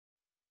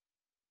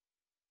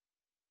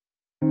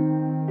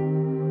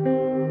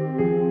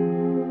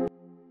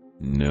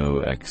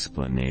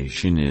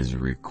explanation is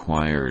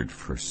required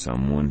for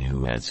someone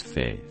who has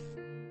faith.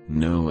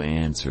 No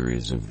answer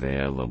is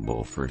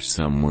available for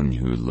someone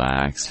who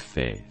lacks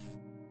faith.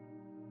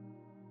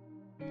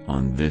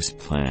 On this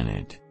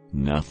planet,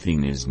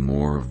 nothing is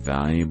more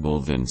valuable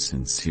than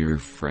sincere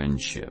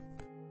friendship.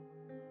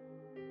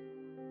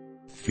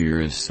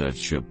 Fear is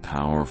such a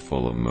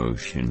powerful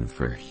emotion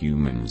for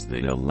humans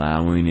that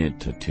allowing it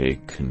to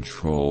take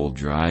control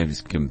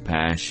drives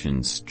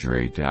compassion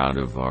straight out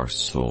of our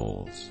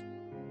souls.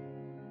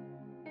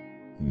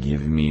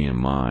 Give me a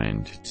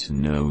mind to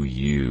know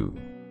you,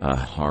 a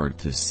heart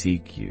to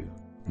seek you,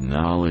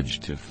 knowledge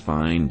to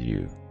find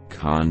you,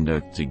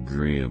 conduct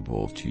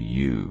agreeable to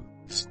you,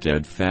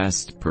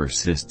 steadfast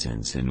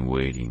persistence in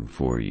waiting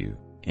for you,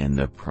 and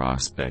the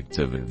prospect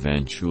of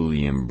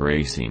eventually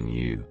embracing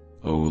you,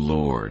 O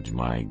Lord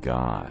my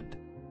God.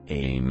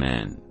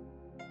 Amen.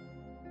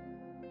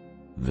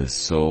 The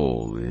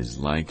soul is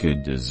like a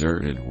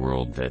deserted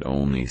world that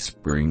only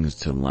springs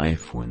to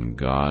life when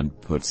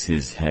God puts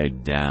his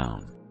head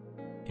down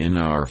in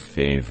our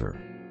favor.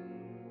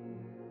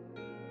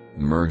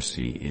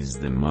 Mercy is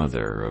the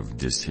mother of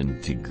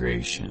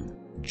disintegration,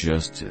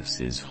 justice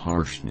is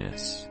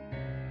harshness.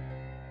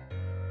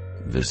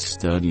 The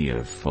study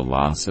of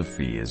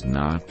philosophy is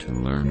not to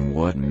learn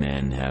what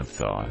men have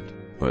thought,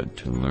 but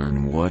to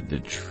learn what the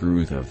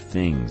truth of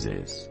things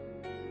is.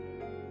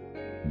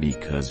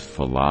 Because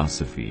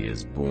philosophy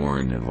is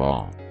born of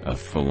all, a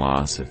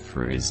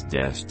philosopher is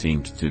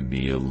destined to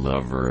be a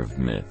lover of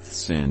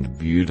myths and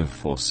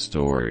beautiful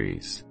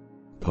stories.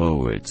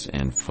 Poets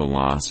and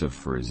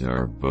philosophers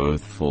are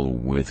both full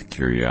with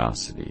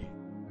curiosity.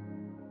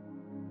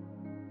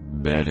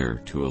 Better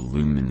to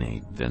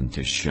illuminate than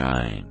to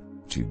shine,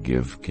 to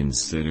give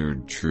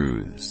considered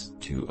truths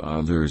to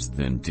others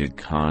than to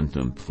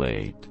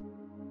contemplate.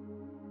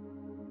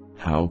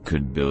 How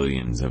could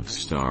billions of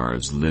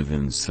stars live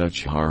in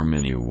such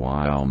harmony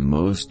while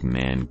most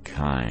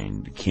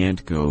mankind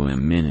can't go a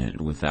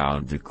minute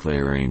without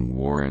declaring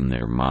war in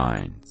their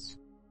minds?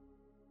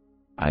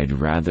 I'd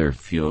rather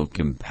feel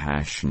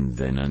compassion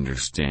than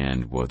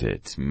understand what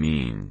it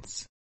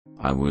means.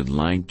 I would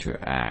like to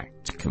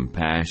act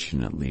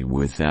compassionately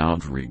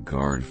without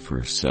regard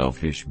for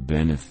selfish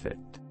benefit.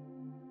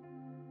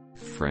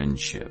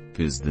 Friendship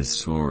is the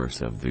source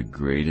of the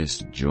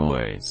greatest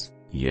joys,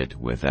 yet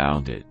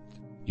without it,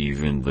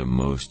 even the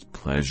most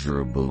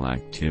pleasurable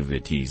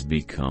activities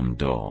become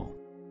dull.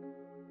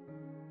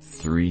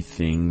 3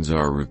 things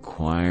are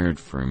required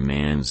for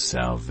man's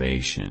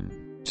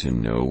salvation: to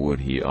know what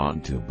he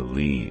ought to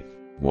believe,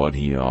 what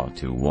he ought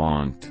to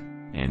want,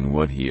 and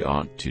what he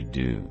ought to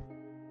do.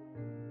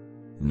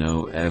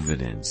 No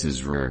evidence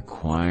is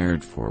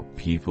required for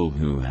people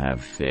who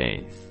have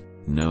faith.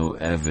 No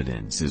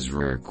evidence is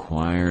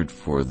required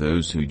for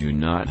those who do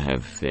not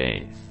have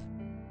faith.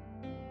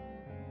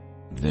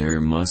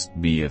 There must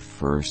be a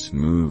first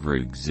mover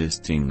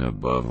existing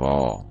above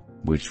all,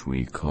 which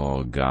we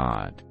call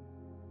God.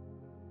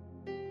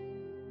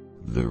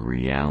 The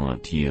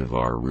reality of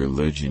our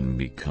religion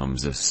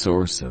becomes a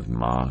source of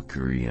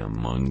mockery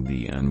among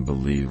the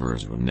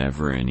unbelievers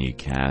whenever any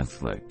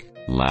Catholic,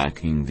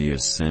 lacking the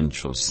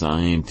essential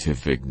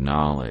scientific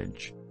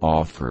knowledge,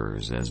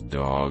 offers as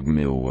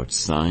dogma what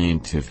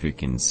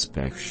scientific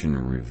inspection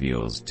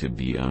reveals to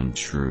be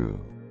untrue.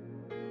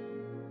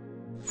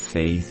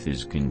 Faith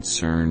is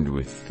concerned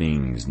with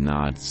things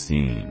not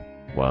seen,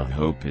 while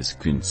hope is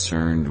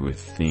concerned with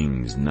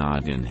things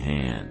not in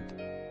hand.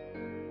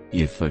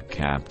 If a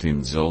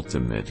captain's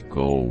ultimate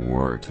goal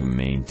were to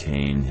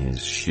maintain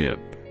his ship,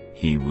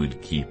 he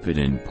would keep it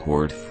in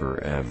port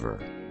forever.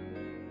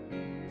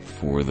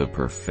 For the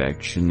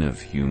perfection of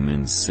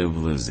human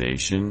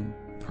civilization,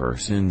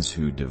 persons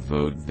who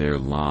devote their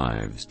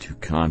lives to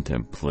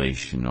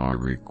contemplation are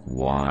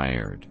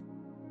required.